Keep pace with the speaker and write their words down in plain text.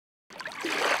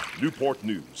Newport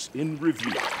News in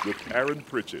Review with Aaron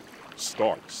Pritchett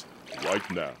starts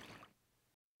right now.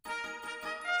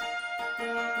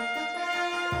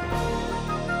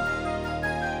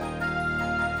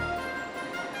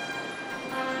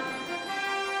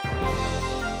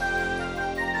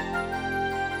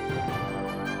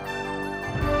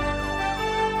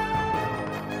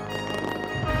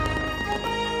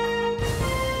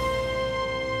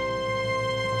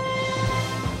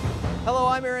 Hello,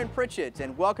 I'm Aaron Pritchett,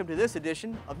 and welcome to this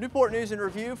edition of Newport News in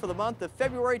Review for the month of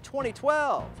February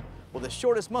 2012. Well, the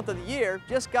shortest month of the year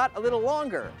just got a little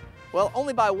longer. Well,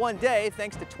 only by one day,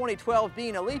 thanks to 2012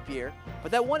 being a leap year,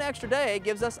 but that one extra day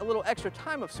gives us a little extra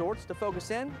time of sorts to focus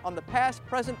in on the past,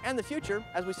 present, and the future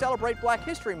as we celebrate Black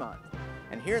History Month.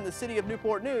 And here in the city of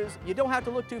Newport News, you don't have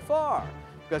to look too far,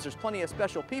 because there's plenty of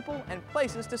special people and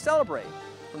places to celebrate.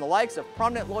 From the likes of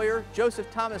prominent lawyer Joseph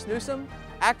Thomas Newsom,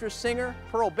 actress-singer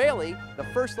Pearl Bailey, the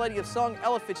First Lady of Song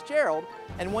Ella Fitzgerald,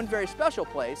 and one very special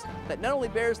place that not only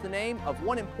bears the name of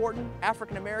one important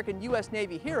African-American U.S.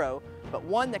 Navy hero, but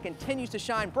one that continues to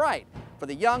shine bright for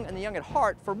the young and the young at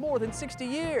heart for more than 60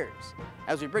 years.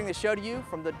 As we bring the show to you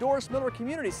from the Doris Miller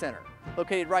Community Center,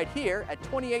 located right here at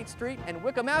 28th Street and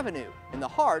Wickham Avenue, in the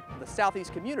heart of the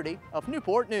southeast community of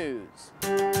Newport News.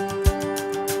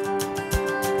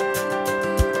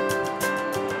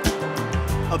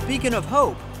 A beacon of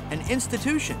hope, an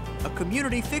institution, a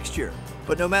community fixture.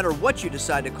 But no matter what you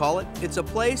decide to call it, it's a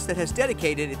place that has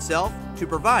dedicated itself to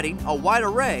providing a wide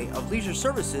array of leisure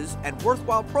services and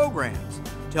worthwhile programs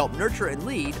to help nurture and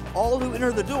lead all who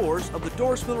enter the doors of the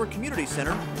Doris Miller Community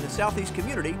Center in the southeast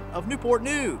community of Newport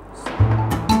News.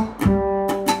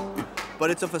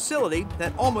 But it's a facility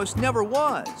that almost never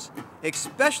was,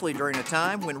 especially during a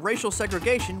time when racial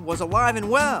segregation was alive and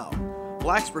well.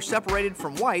 Blacks were separated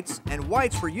from whites, and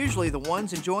whites were usually the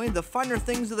ones enjoying the finer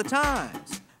things of the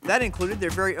times. That included their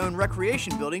very own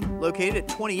recreation building located at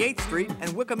 28th Street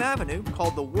and Wickham Avenue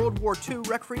called the World War II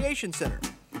Recreation Center,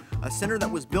 a center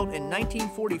that was built in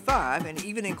 1945 and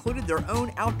even included their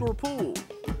own outdoor pool.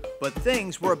 But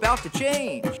things were about to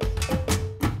change.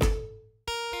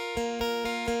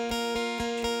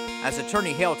 As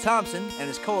attorney Hale Thompson and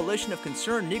his coalition of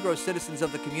concerned Negro citizens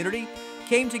of the community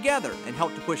came together and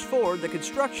helped to push forward the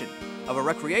construction of a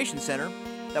recreation center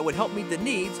that would help meet the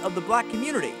needs of the black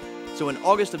community. So in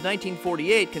August of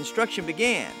 1948, construction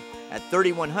began at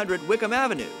 3100 Wickham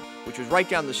Avenue, which was right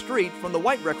down the street from the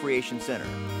white recreation center.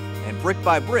 And brick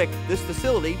by brick, this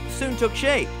facility soon took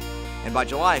shape. And by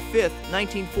July 5th,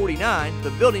 1949,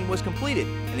 the building was completed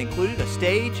and included a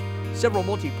stage, several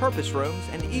multi-purpose rooms,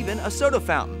 and even a soda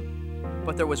fountain.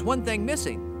 But there was one thing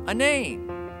missing, a name.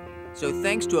 So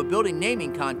thanks to a building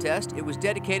naming contest, it was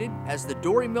dedicated as the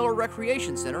Doris Miller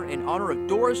Recreation Center in honor of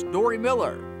Doris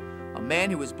Miller, a man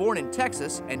who was born in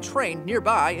Texas and trained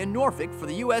nearby in Norfolk for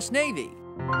the U.S. Navy,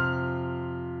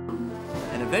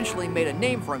 and eventually made a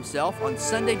name for himself on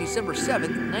Sunday, December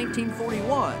 7th,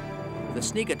 1941, with a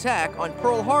sneak attack on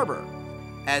Pearl Harbor,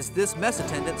 as this mess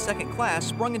attendant second class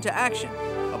sprung into action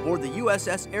aboard the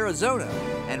USS Arizona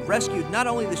and rescued not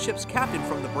only the ship's captain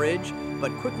from the bridge,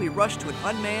 but quickly rushed to an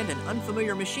unmanned and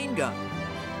unfamiliar machine gun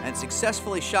and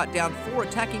successfully shot down 4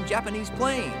 attacking Japanese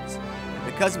planes.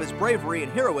 Because of his bravery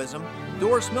and heroism,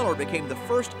 Doris Miller became the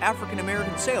first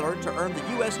African-American sailor to earn the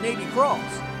U.S. Navy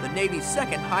Cross, the Navy's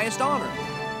second highest honor.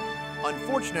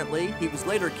 Unfortunately, he was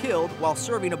later killed while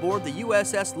serving aboard the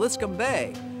USS Liscum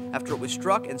Bay after it was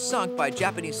struck and sunk by a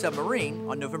Japanese submarine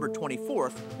on November 24,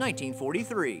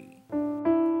 1943.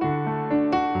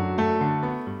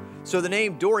 So the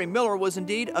name Doris Miller was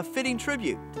indeed a fitting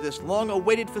tribute to this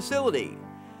long-awaited facility.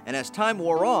 And as time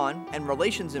wore on and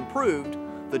relations improved,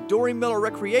 the Doris Miller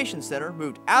Recreation Center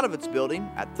moved out of its building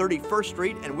at 31st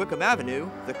Street and Wickham Avenue,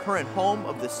 the current home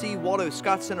of the C. Waldo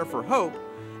Scott Center for Hope,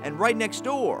 and right next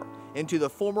door into the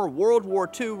former World War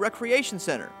II Recreation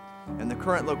Center, and the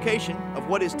current location of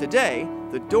what is today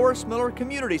the Doris Miller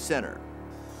Community Center.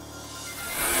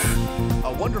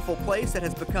 A wonderful place that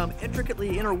has become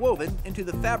intricately interwoven into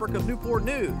the fabric of Newport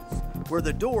News, where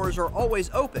the doors are always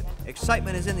open,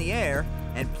 excitement is in the air,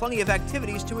 and plenty of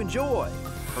activities to enjoy,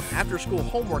 from after-school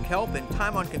homework help and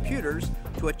time on computers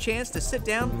to a chance to sit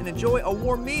down and enjoy a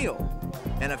warm meal.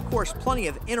 And of course, plenty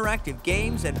of interactive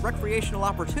games and recreational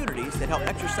opportunities that help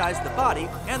exercise the body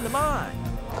and the mind.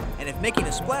 And if making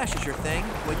a splash is your thing,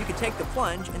 well, you can take the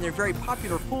plunge in their very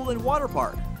popular pool and water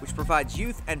park, which provides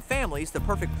youth and families the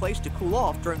perfect place to cool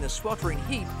off during the sweltering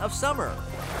heat of summer.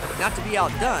 But not to be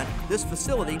outdone, this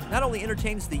facility not only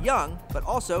entertains the young, but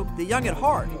also the young at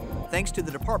heart, thanks to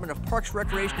the Department of Parks,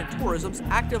 Recreation, and Tourism's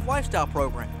Active Lifestyle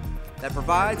Program. that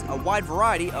provides a wide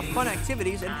variety of fun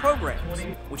activities and programs,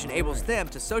 which enables them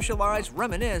to socialize,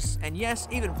 reminisce, and yes,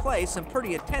 even play some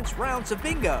pretty intense rounds of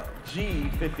bingo.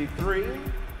 G53.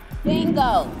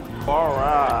 Bingo! All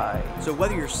right. So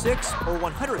whether you're 6 or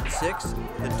 106,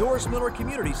 the Doris Miller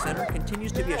Community Center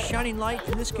continues to be a shining light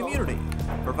in this community,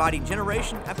 providing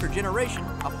generation after generation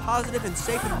a positive and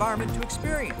safe environment to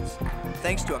experience,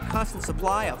 thanks to a constant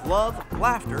supply of love,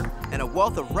 laughter, and a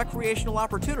wealth of recreational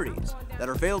opportunities that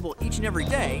are available each and every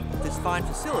day at this fine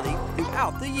facility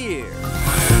throughout the year.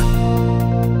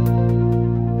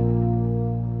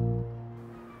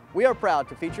 We are proud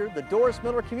to feature the Doris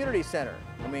Miller Community Center,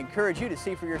 and we encourage you to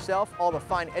see for yourself all the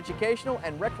fine educational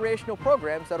and recreational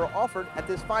programs that are offered at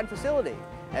this fine facility,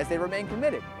 as they remain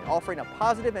committed in offering a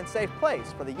positive and safe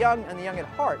place for the young and the young at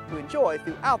heart to enjoy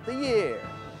throughout the year.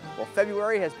 Well,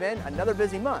 February has been another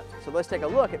busy month, so let's take a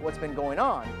look at what's been going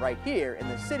on right here in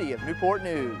the city of Newport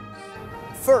News.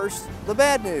 First, the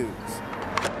bad news.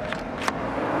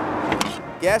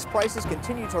 Gas prices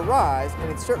continue to rise,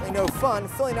 and it's certainly no fun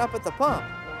filling up at the pump.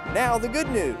 Now the good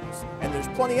news, and there's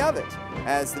plenty of it,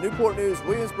 as the Newport News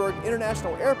Williamsburg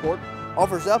International Airport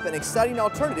offers up an exciting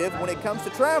alternative when it comes to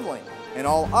traveling, and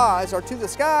all eyes are to the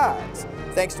skies,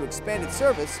 thanks to expanded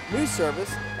service, new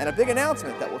service, and a big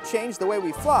announcement that will change the way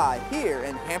we fly here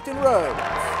in Hampton Roads.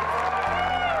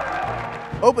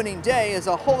 Opening day is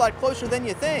a whole lot closer than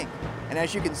you think, and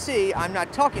as you can see, I'm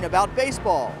not talking about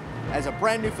baseball, as a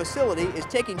brand new facility is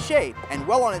taking shape and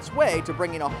well on its way to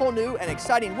bringing a whole new and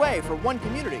exciting way for one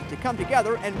community to come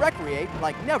together and recreate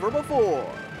like never before.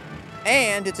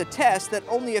 And it's a test that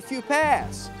only a few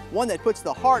pass, one that puts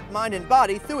the heart, mind, and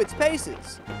body through its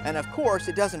paces. And of course,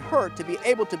 it doesn't hurt to be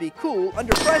able to be cool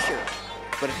under pressure.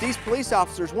 But if these police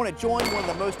officers want to join one of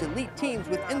the most elite teams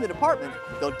within the department,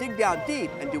 they'll dig down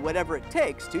deep and do whatever it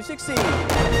takes to succeed.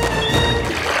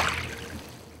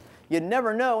 You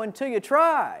never know until you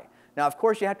try. Now, of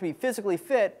course, you have to be physically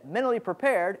fit, mentally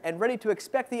prepared, and ready to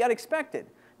expect the unexpected,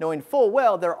 knowing full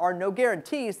well there are no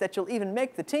guarantees that you'll even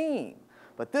make the team.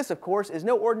 But this, of course, is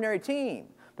no ordinary team,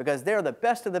 because they're the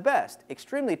best of the best,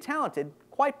 extremely talented,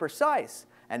 quite precise,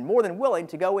 and more than willing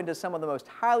to go into some of the most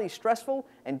highly stressful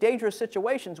and dangerous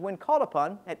situations when called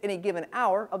upon at any given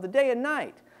hour of the day and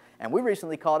night. And we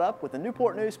recently caught up with the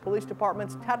Newport News Police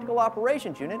Department's Tactical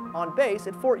Operations Unit on base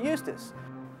at Fort Eustis,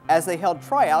 as they held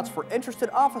tryouts for interested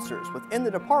officers within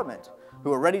the department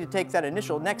who are ready to take that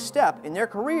initial next step in their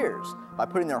careers by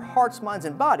putting their hearts, minds,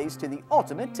 and bodies to the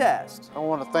ultimate test. I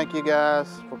want to thank you guys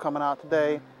for coming out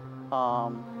today.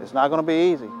 It's not going to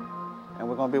be easy, and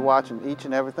we're going to be watching each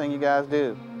and everything you guys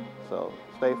do. So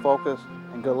stay focused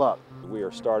and good luck. We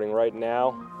are starting right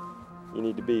now. You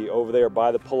need to be over there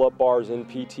by the pull-up bars in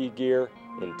PT gear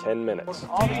in 10 minutes.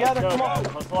 All together, come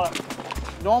on.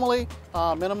 Normally,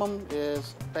 minimum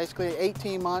is basically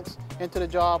 18 months into the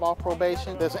job off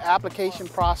probation. There's an application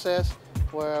process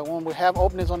where when we have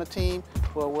openings on the team,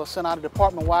 we'll send out a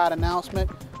department-wide announcement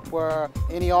where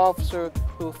any officer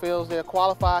who feels they're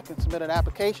qualified can submit an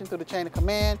application through the chain of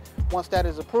command. Once that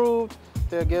is approved,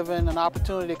 they're given an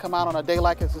opportunity to come out on a day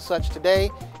like as such today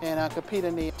and compete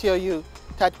in the TOU,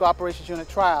 Tactical Operations Unit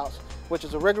Tryouts, which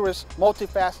is a rigorous,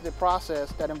 multifaceted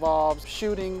process that involves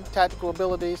shooting, tactical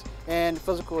abilities, and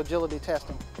physical agility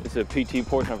testing. It's a PT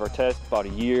portion of our test. About a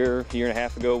year and a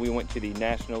half ago, we went to the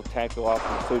National Tactical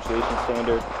Officers Association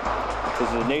standard. This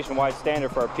is a nationwide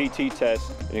standard for our PT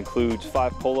test. It includes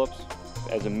 5 pull-ups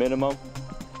as a minimum,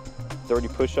 30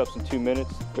 push-ups in 2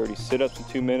 minutes, 30 sit-ups in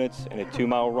 2 minutes, and a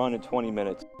 2-mile run in 20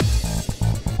 minutes.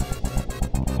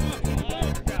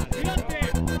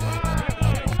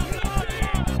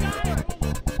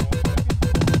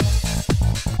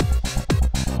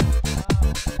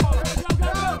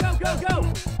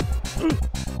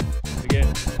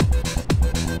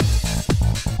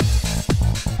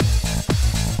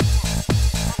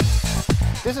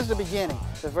 This is the beginning,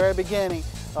 the very beginning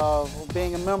of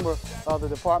being a member of the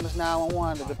Department's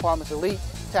 911, the Department's elite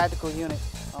tactical unit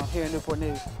here in Newport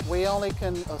News. We only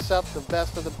can accept the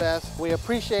best of the best. We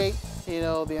appreciate,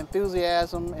 the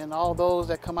enthusiasm and all those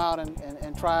that come out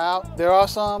and try out. There are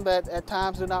some that at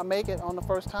times do not make it on the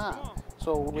first time.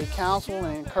 So we counsel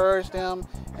and encourage them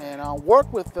and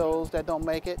work with those that don't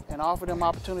make it and offer them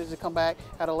opportunities to come back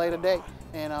at a later date.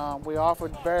 And we offer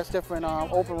various different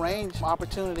open range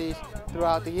opportunities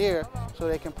throughout the year so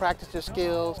they can practice their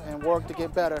skills and work to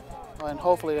get better, and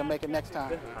hopefully they'll make it next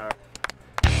time.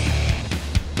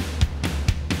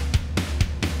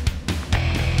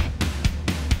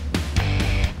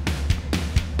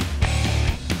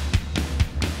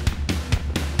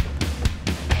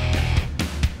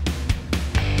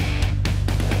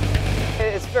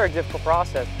 very difficult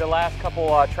process. The last couple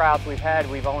tryouts we've had,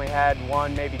 we've only had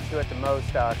one, maybe two at the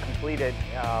most completed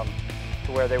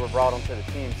to where they were brought onto the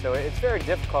team. So it's very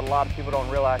difficult. A lot of people don't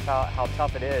realize how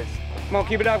tough it is. Come on,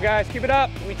 keep it up, guys, keep it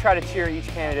up. We try to cheer each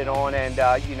candidate on, and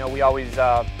you know, we always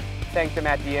thank them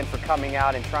at the end for coming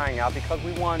out and trying out, because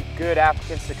we want good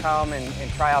applicants to come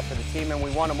and try out for the team, and we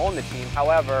want them on the team.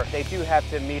 However, they do have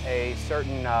to meet a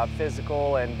certain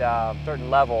physical and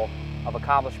certain level of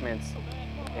accomplishments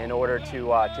in order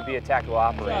to be a tactical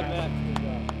operator.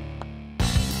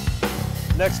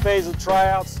 Next phase of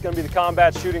tryouts is going to be the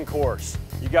combat shooting course.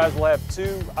 You guys will have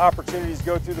 2 opportunities to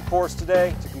go through the course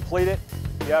today. To complete it,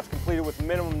 you have to complete it with a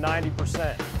minimum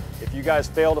 90%. If you guys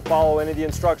fail to follow any of the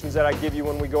instructions that I give you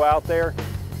when we go out there,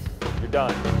 you're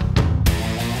done.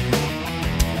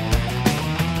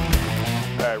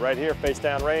 All right, right here, face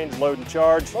down range, load and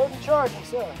charge. Load and charge, yes,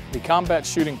 sir. The combat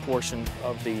shooting portion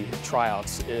of the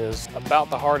tryouts is about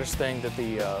the hardest thing that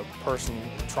the person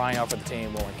trying out for the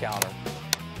team will encounter.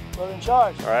 Load and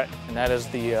charge. All right. And that is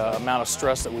the amount of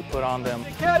stress that we put on them.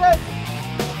 Get it!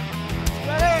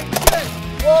 Ready, get it!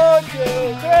 1, 2, 3,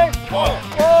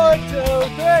 1,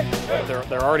 2, 3.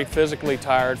 They're already physically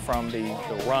tired from the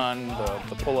run,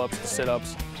 the pull-ups, the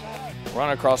sit-ups.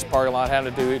 Running across the parking lot,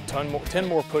 having to do 10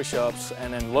 more push-ups,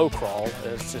 and then low crawl.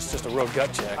 It's just a real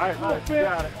gut check. All right,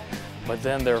 got it. But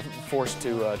then they're forced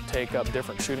to take up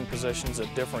different shooting positions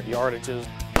at different yardages.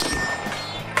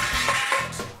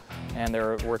 And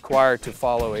they're required to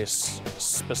follow a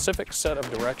specific set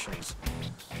of directions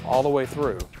all the way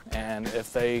through. And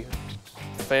if they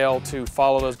fail to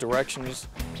follow those directions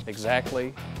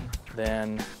exactly,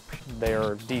 then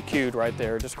they're DQ'd right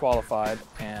there, disqualified,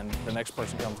 and the next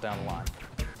person comes down the line.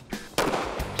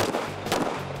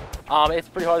 It's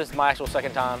pretty hard. This is my actual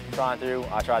second time trying through.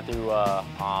 I tried through a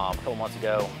couple months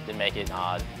ago, didn't make it,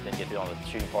 didn't get through on the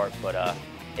shooting part, but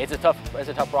it's a tough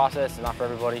process. It's not for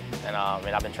everybody, and I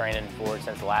mean, I've been training for it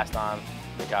since the last time.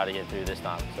 We try to get through this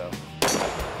time, so.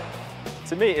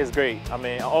 To me, it's great. I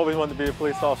mean, I always wanted to be a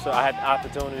police officer. I had the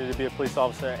opportunity to be a police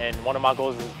officer, and one of my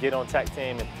goals is to get on tech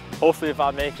team. And hopefully, if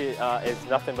I make it, it's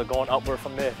nothing but going upward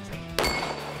from there.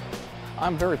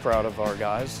 I'm very proud of our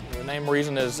guys. The main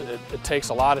reason is it takes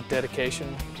a lot of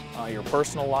dedication. Your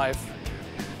personal life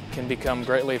can become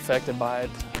greatly affected by it,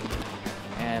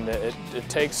 and it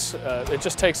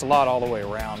just takes a lot all the way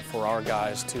around for our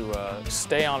guys to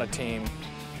stay on a team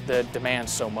that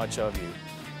demands so much of you.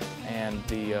 And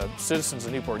the citizens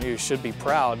of Newport News should be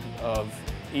proud of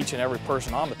each and every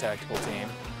person on the tactical team,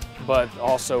 but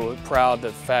also proud of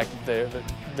the fact that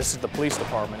this is the police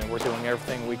department and we're doing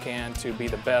everything we can to be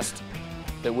the best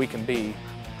that we can be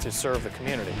to serve the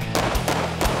community.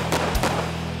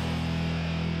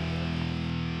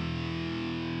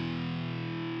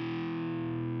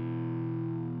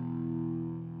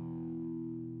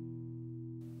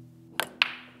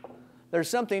 There's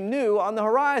something new on the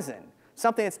horizon.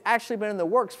 Something that's actually been in the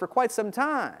works for quite some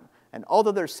time. And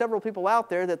although there's several people out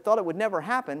there that thought it would never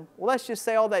happen, well, let's just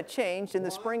say all that changed in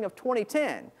the spring of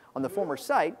 2010 on the former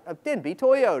site of Denbigh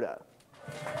Toyota.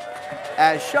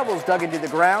 As shovels dug into the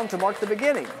ground to mark the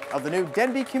beginning of the new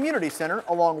Denbigh Community Center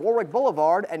along Warwick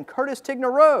Boulevard and Curtis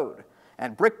Tigner Road.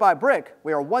 And brick by brick,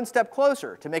 we are one step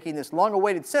closer to making this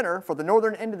long-awaited center for the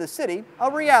northern end of the city a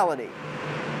reality.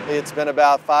 It's been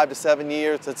about 5 to 7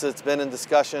 years since it's been in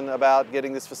discussion about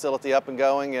getting this facility up and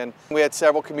going, and we had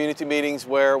several community meetings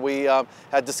where we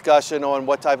had discussion on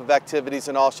what type of activities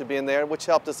and all should be in there, which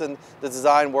helped us in the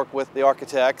design work with the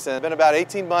architects. And it's been about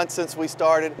 18 months since we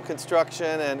started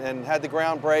construction and had the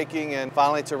groundbreaking, and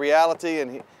finally to reality,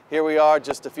 and here we are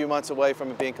just a few months away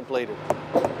from it being completed.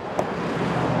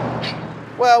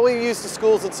 Well, we use the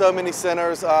schools in so many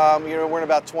centers. We're in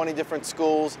about 20 different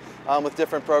schools with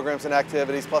different programs and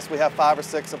activities. Plus, we have 5 or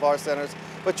 6 of our centers.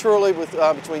 But truly,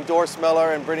 between Doris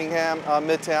Miller and Birmingham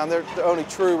Midtown, they're the only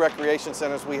true recreation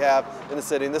centers we have in the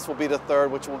city. And this will be the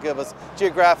third, which will give us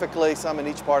geographically some in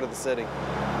each part of the city.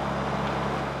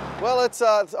 Well, it's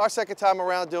our second time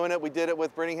around doing it. We did it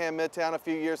with Birmingham Midtown a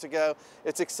few years ago.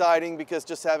 It's exciting because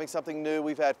just having something new,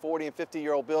 we've had 40 and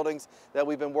 50-year-old buildings that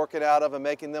we've been working out of and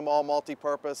making them all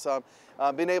multi-purpose.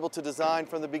 Being able to design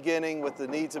from the beginning with the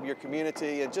needs of your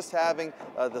community and just having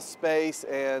the space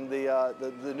and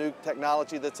the new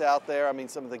technology that's out there. I mean,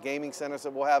 some of the gaming centers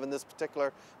that we'll have in this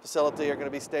particular facility are going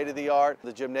to be state-of-the-art.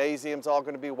 The gymnasium's all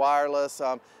going to be wireless.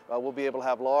 We'll be able to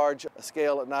have large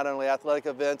scale, not only athletic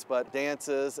events, but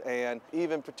dances and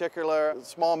even particular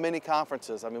small mini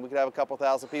conferences. I mean, we could have a couple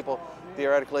thousand people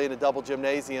theoretically in the double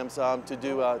gymnasiums to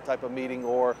do a type of meeting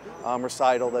or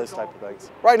recital, those type of things.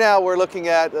 Right now, we're looking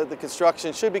at the construction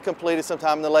should be completed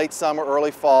sometime in the late summer,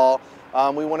 early fall.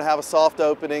 We want to have a soft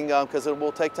opening because it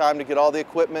will take time to get all the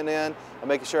equipment in and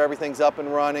making sure everything's up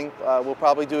and running. We'll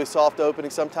probably do a soft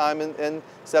opening sometime in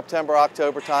September,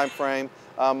 October timeframe.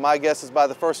 My guess is by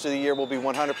the first of the year we'll be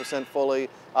 100% fully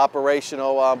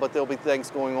operational, but there'll be things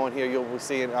going on here you'll be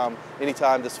seeing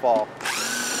anytime this fall.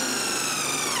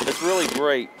 It's really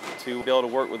great to be able to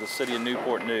work with the City of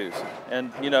Newport News.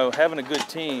 And you know, having a good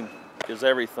team is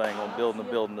everything on building a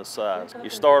building this size. You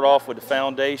start off with the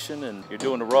foundation and you're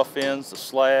doing the rough ends, the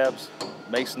slabs,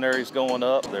 masonary's going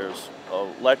up, there's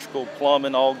electrical,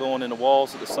 plumbing all going in the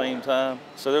walls at the same time.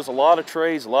 So there's a lot of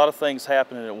trades, a lot of things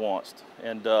happening at once.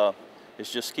 And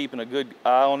it's just keeping a good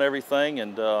eye on everything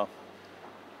and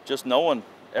just knowing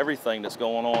everything that's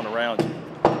going on around you.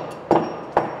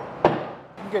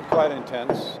 It can get quite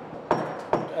intense.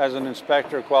 As an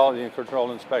inspector, quality and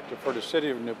control inspector for the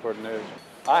City of Newport News,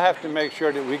 I have to make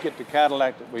sure that we get the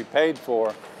Cadillac that we paid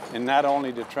for and not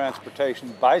only the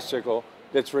transportation bicycle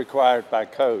that's required by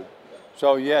code.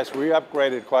 So yes, we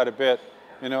upgraded quite a bit,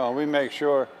 you know, and we make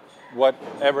sure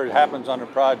whatever happens on the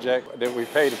project that we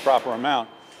pay the proper amount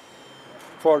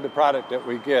for the product that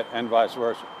we get and vice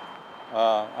versa.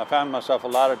 I found myself a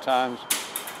lot of times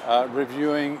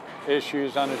reviewing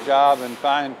issues on a job and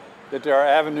find that there are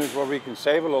avenues where we can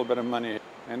save a little bit of money.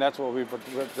 And that's what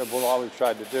we'll always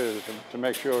try to do, to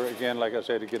make sure, again, like I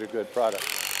say, to get a good product.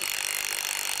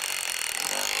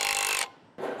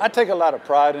 I take a lot of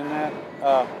pride in that,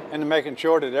 and in making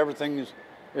sure that everything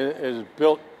is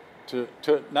built to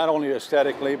not only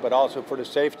aesthetically, but also for the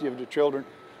safety of the children.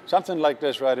 Something like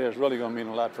this right here is really going to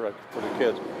mean a lot for the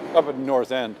kids up at the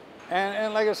north end.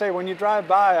 And like I say, when you drive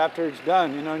by after it's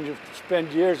done, you know, and you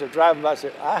spend years of driving by,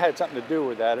 say, I had something to do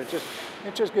with that. It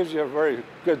just gives you a very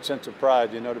good sense of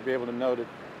pride, you know, to be able to know that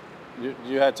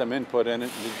you had some input in it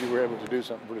and that you were able to do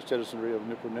something for the citizenry of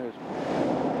Newport News.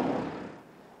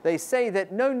 They say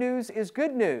that no news is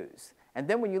good news, and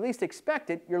then when you least expect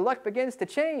it, your luck begins to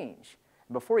change.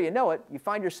 And before you know it, you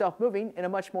find yourself moving in a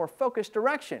much more focused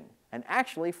direction and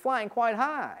actually flying quite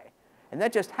high. And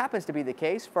that just happens to be the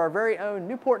case for our very own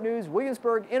Newport News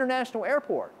Williamsburg International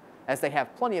Airport, as they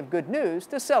have plenty of good news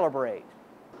to celebrate.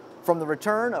 From the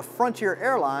return of Frontier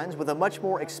Airlines with a much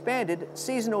more expanded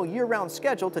seasonal year-round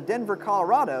schedule to Denver,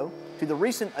 Colorado, to the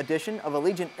recent addition of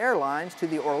Allegiant Airlines to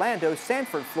the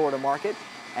Orlando-Sanford, Florida market,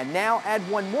 and now add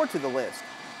one more to the list,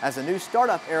 as a new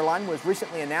startup airline was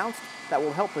recently announced that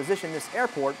will help position this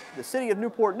airport, the City of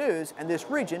Newport News, and this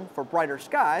region for brighter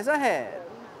skies ahead.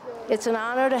 It's an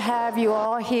honor to have you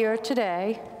all here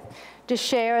today to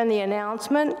share in the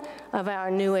announcement of our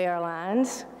new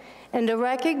airlines and to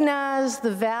recognize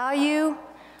the value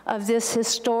of this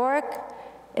historic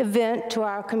event to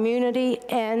our community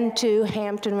and to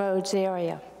Hampton Roads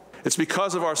area. It's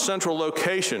because of our central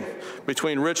location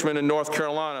between Richmond and North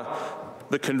Carolina,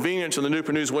 the convenience of the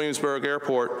Newport News Williamsburg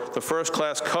Airport, the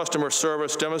first-class customer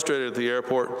service demonstrated at the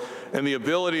airport, and the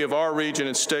ability of our region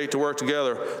and state to work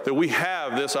together that we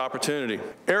have this opportunity.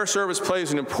 Air service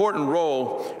plays an important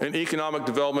role in economic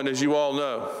development, as you all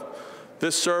know.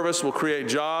 This service will create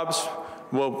jobs,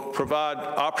 will provide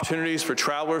opportunities for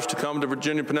travelers to come to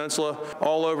Virginia Peninsula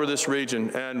all over this region,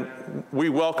 and we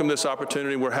welcome this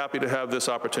opportunity. We're happy to have this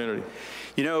opportunity.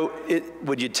 You know,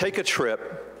 when you take a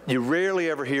trip, you rarely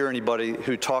ever hear anybody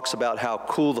who talks about how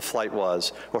cool the flight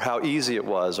was, or how easy it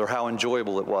was, or how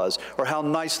enjoyable it was, or how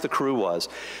nice the crew was.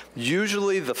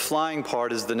 Usually the flying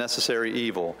part is the necessary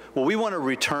evil. Well, we want to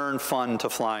return fun to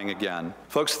flying again.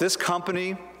 Folks, this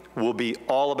company will be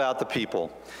all about the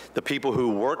people who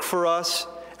work for us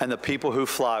and the people who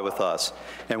fly with us.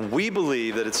 And we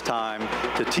believe that it's time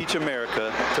to teach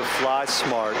America to fly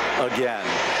smart again.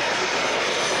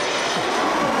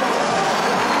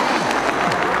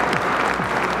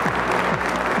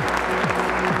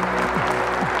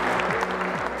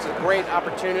 Great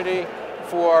opportunity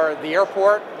for the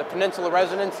airport, the Peninsula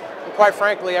residents, and quite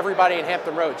frankly, everybody in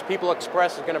Hampton Roads. People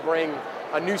Express is going to bring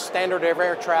a new standard of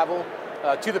air travel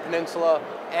to the Peninsula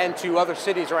and to other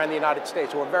cities around the United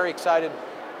States. We're very excited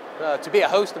to be a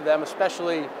host of them,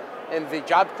 especially in the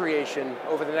job creation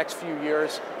over the next few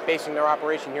years, basing their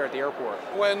operation here at the airport.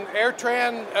 When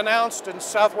AirTran announced and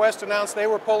Southwest announced they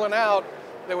were pulling out,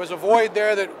 there was a void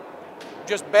there that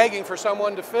just begging for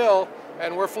someone to fill,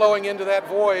 and we're flowing into that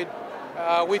void.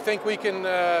 We think we can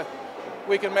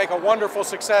make a wonderful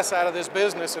success out of this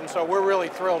business, and so we're really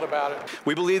thrilled about it.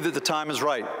 We believe that the time is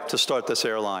right to start this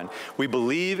airline. We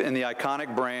believe in the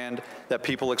iconic brand that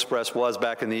People Express was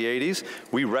back in the 80s.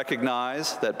 We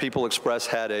recognize that People Express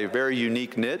had a very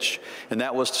unique niche, and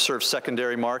that was to serve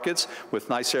secondary markets with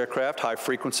nice aircraft, high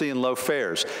frequency, and low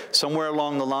fares. Somewhere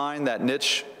along the line, that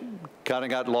niche kind of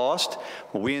got lost.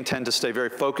 Well, we intend to stay very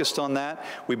focused on that.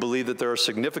 We believe that there are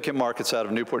significant markets out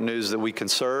of Newport News that we can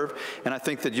serve, and I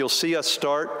think that you'll see us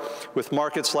start with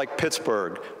markets like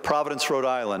Pittsburgh, Providence, Rhode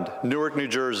Island, Newark, New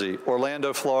Jersey,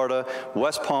 Orlando, Florida,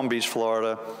 West Palm Beach,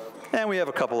 Florida, and we have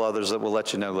a couple others that we'll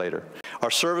let you know later.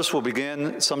 Our service will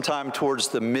begin sometime towards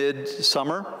the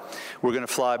mid-summer. We're going to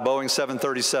fly Boeing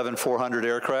 737-400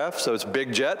 aircraft, so it's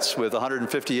big jets with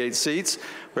 158 seats,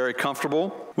 very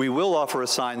comfortable. We will offer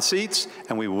assigned seats,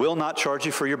 and we will not charge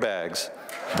you for your bags.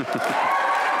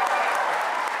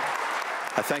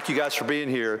 I thank you guys for being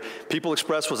here. People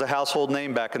Express was a household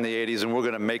name back in the 80s, and we're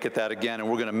going to make it that again, and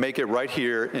we're going to make it right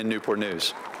here in Newport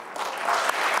News.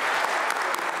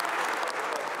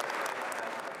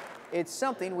 It's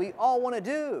something we all want to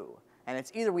do, and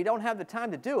it's either we don't have the time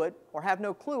to do it or have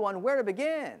no clue on where to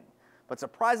begin. But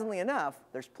surprisingly enough,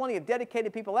 there's plenty of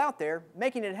dedicated people out there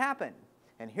making it happen.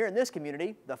 And here in this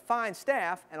community, the fine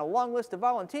staff and a long list of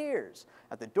volunteers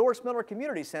at the Doris Miller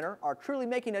Community Center are truly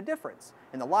making a difference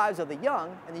in the lives of the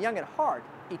young and the young at heart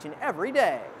each and every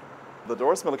day. The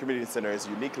Doris Miller Community Center is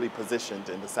uniquely positioned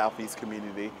in the Southeast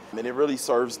community, and it really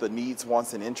serves the needs,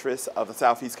 wants, and interests of the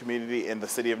Southeast community in the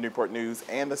City of Newport News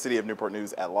and the City of Newport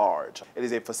News at large. It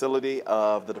is a facility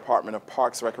of the Department of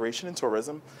Parks, Recreation, and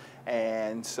Tourism,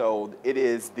 and so it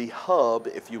is the hub,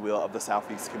 if you will, of the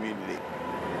Southeast community.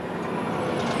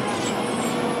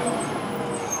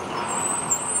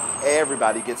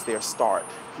 Everybody gets their start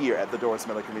here at the Doris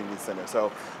Miller Community Center.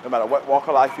 So no matter what walk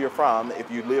of life you're from, if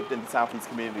you lived in the Southeast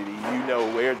community, you know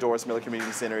where Doris Miller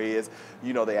Community Center is,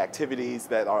 you know the activities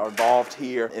that are involved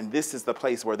here, and this is the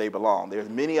place where they belong. There's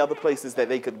many other places that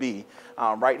they could be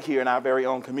right here in our very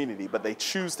own community, but they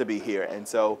choose to be here. And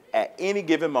so at any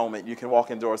given moment, you can walk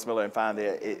in Doris Miller and find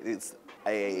that it's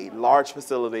a large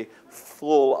facility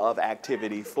full of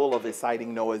activity, full of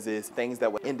exciting noises, things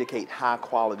that would indicate high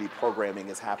quality programming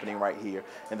is happening right here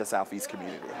in the Southeast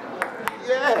community.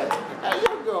 Yeah, there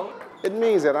you go. It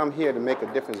means that I'm here to make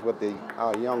a difference with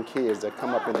our young kids that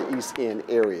come up in the East End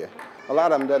area. A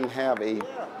lot of them doesn't have a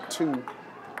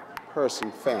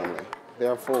two-person family.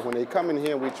 Therefore, when they come in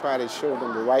here, we try to show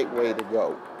them the right way to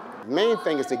go. The main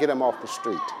thing is to get them off the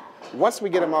street. Once we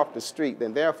get them off the street,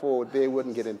 then therefore they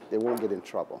won't get in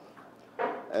trouble.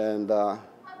 And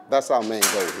that's our main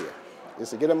goal here,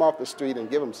 is to get them off the street and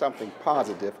give them something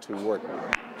positive to work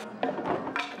with.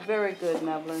 Very good,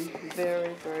 Nevlin.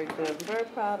 Very, very good. I'm very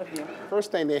proud of you.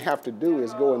 First thing they have to do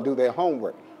is go and do their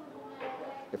homework.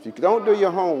 If you don't do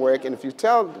your homework, and if you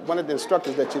tell one of the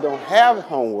instructors that you don't have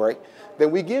homework,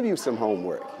 then we give you some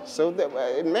homework. So the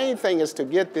main thing is to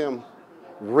get them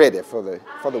ready for the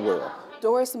world.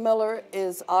 Doris Miller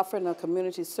is offering a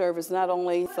community service not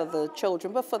only for the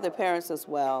children, but for their parents as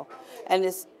well. And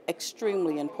it's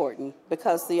extremely important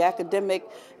because the academic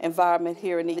environment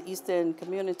here in the East End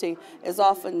community is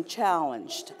often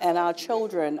challenged, and our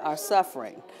children are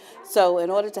suffering. So in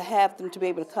order to have them to be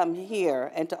able to come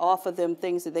here and to offer them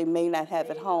things that they may not have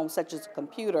at home, such as a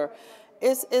computer, they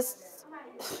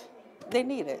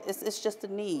need it. It's just a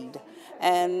need.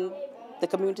 And the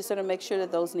community center makes sure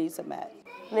that those needs are met.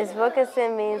 Ms.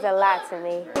 Wilkinson means a lot to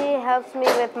me. She helps me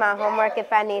with my homework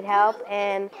if I need help,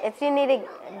 and if you need to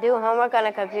do homework on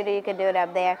a computer, you can do it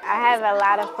up there. I have a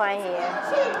lot of fun here.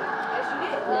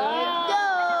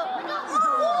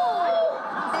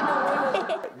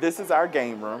 This is our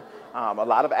game room. A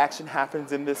lot of action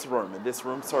happens in this room, and this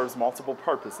room serves multiple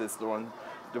purposes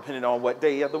depending on what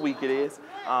day of the week it is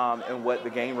and what the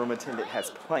game room attendant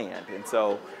has planned. And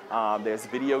so there's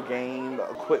video game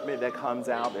equipment that comes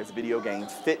out, there's video game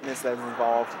fitness that's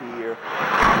involved here.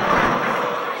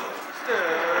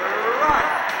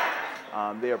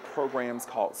 There are programs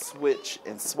called switch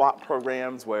and swap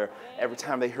programs where every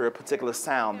time they hear a particular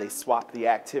sound, they swap the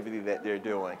activity that they're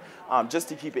doing, just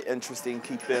to keep it interesting,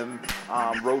 keep them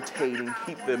rotating,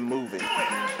 keep them moving.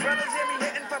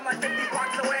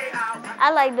 I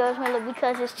like Doris Miller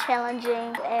because it's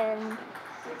challenging and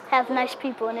have nice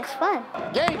people and it's fun.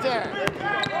 Game time!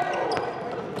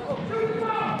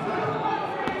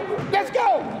 Let's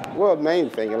go! Well, the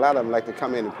main thing, a lot of them like to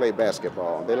come in and play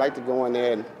basketball. They like to go in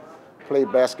there and play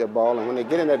basketball, and when they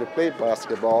get in there to play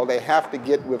basketball, they have to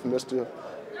get with Mr.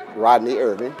 Rodney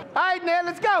Irving. All right, now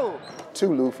let's go!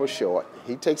 Tulu for short.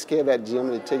 He takes care of that gym,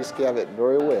 and he takes care of it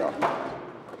very well.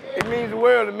 It means the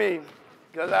world to me,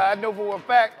 because I know for a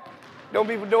fact, don't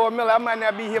be for Doris Miller, I might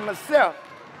not be here myself.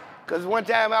 Because one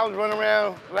time I was running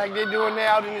around like they're doing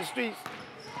now out in the streets.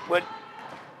 But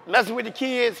messing with the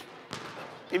kids,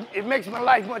 it makes my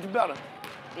life much better.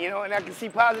 You know, and I can see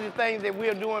positive things that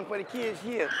we're doing for the kids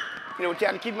here. You know,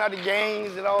 trying to keep them out of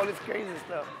gangs and all this crazy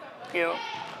stuff. You know,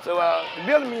 So the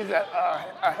building means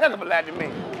a heck of a lot to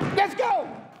me. Let's go!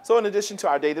 So in addition to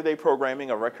our day-to-day programming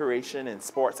of recreation and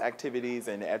sports activities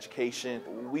and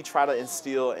education, we try to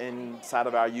instill inside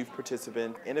of our youth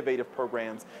participants innovative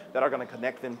programs that are going to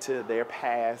connect them to their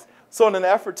past. So in an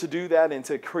effort to do that and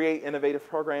to create innovative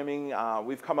programming,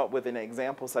 we've come up with an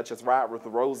example such as Ride with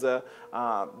Rosa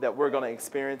that we're going to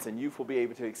experience and youth will be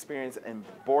able to experience and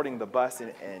boarding the bus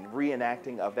and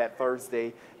reenacting of that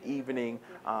Thursday evening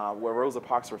where Rosa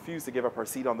Parks refused to give up her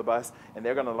seat on the bus, and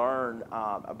they're going to learn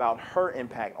about her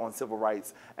impact on civil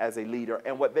rights as a leader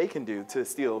and what they can do to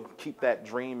still keep that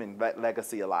dream and that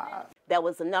legacy alive. There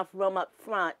was enough room up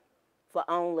front for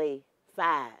only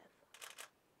 5.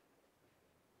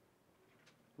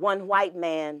 One white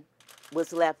man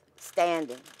was left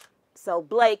standing. So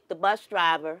Blake, the bus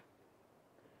driver,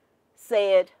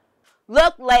 said,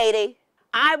 "Look, lady,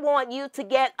 I want you to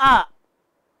get up.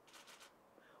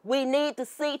 We need the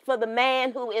seat for the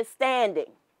man who is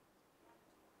standing."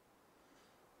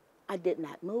 I did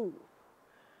not move.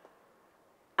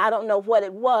 I don't know what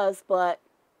it was, but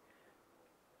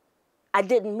I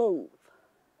didn't move.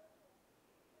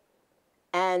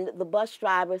 And the bus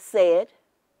driver said,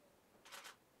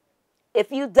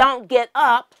 "If you don't get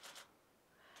up,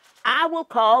 I will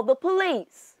call the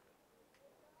police."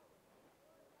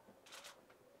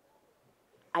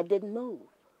 I didn't move.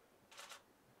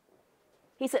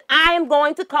 He said, "I am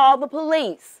going to call the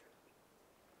police."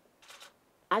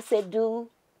 I said, "Do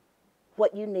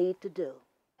what you need to do."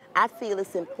 I feel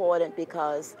it's important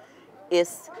because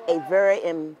it's a very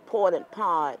important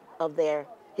part of their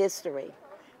history.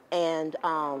 And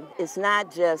it's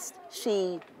not just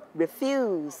she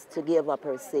refused to give up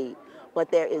her seat, but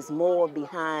there is more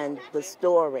behind the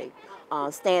story.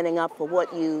 Standing up for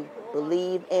what you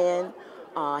believe in,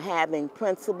 having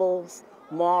principles,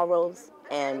 morals,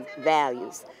 and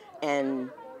values,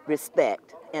 and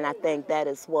respect. And I think that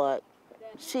is what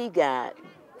she got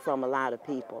from a lot of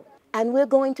people. And we're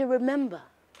going to remember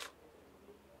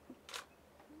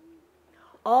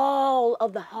all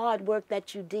of the hard work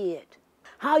that you did,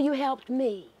 how you helped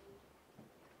me,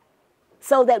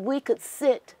 so that we could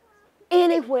sit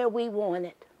anywhere we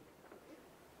wanted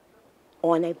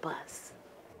on a bus.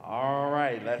 All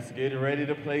right, let's get ready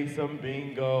to play some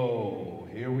bingo.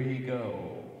 Here we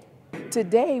go.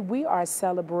 Today we are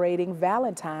celebrating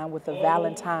Valentine with the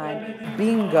Valentine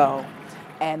Bingo,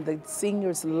 and the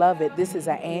seniors love it. This is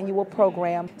an annual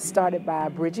program started by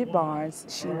Bridget Barnes.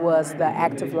 She was the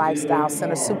Active Lifestyle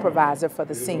Center supervisor for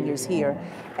the seniors here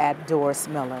at Doris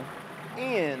Miller.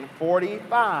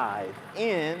 N45,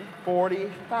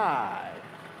 N45.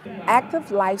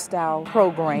 Active Lifestyle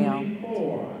program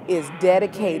is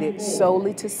dedicated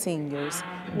solely to seniors,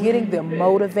 getting them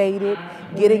motivated,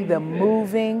 getting them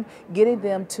moving, getting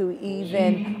them to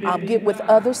even get with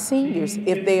other seniors.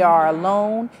 If they are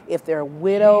alone, if they're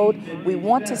widowed, we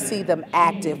want to see them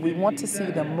active. We want to see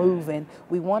them moving.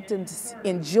 We want them to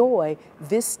enjoy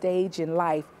this stage in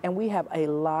life. And we have a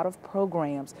lot of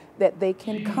programs that they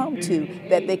can come to,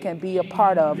 that they can be a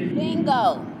part of.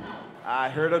 Bingo. I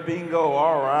heard a bingo,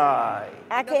 all right.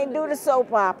 I can't do the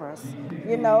soap operas,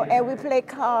 you know, and we play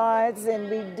cards and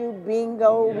we do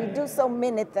bingo. We do so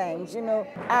many things, you know.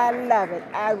 I love it.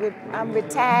 I'm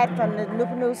retired from the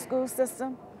Newport school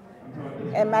system.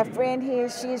 And my friend here,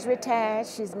 she's retired.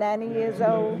 She's 90 years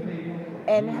old.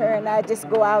 And her and I just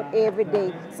go out every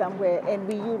day somewhere, and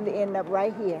we usually end up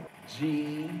right here.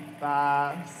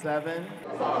 G57.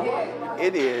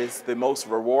 It is the most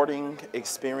rewarding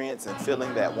experience and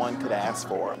feeling that one could ask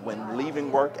for. When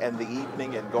leaving work in the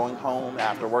evening and going home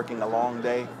after working a long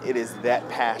day, it is that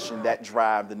passion, that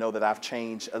drive to know that I've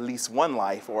changed at least one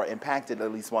life or impacted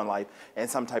at least one life in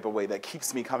some type of way that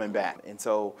keeps me coming back. And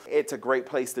so it's a great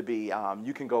place to be.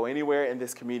 You can go anywhere in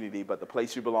this community, but the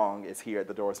place you belong is here at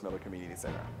the Doris Miller Community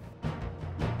Center.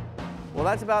 Well,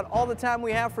 that's about all the time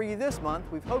we have for you this month.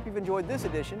 We hope you've enjoyed this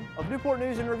edition of Newport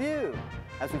News and Review,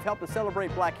 as we've helped to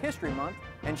celebrate Black History Month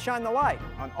and shine the light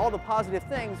on all the positive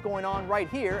things going on right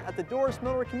here at the Doris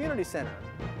Miller Community Center.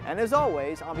 And as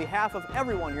always, on behalf of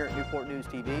everyone here at Newport News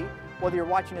TV, whether you're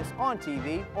watching us on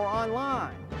TV or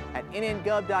online at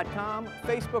NNWB.com,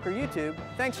 Facebook, or YouTube,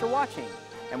 thanks for watching.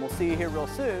 And we'll see you here real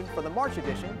soon for the March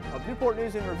edition of Newport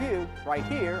News and Review right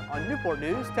here on Newport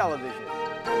News Television.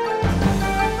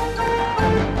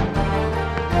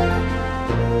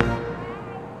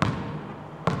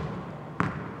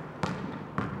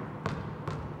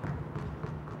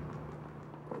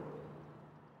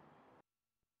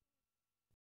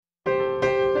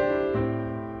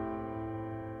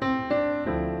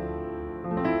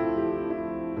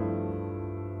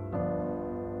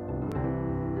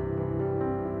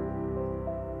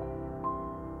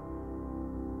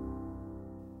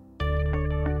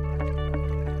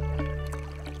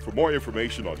 For more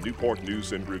information on Newport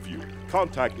News and Review,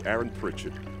 contact Aaron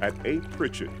Pritchett at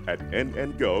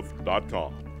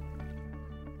apritchett@nngov.com.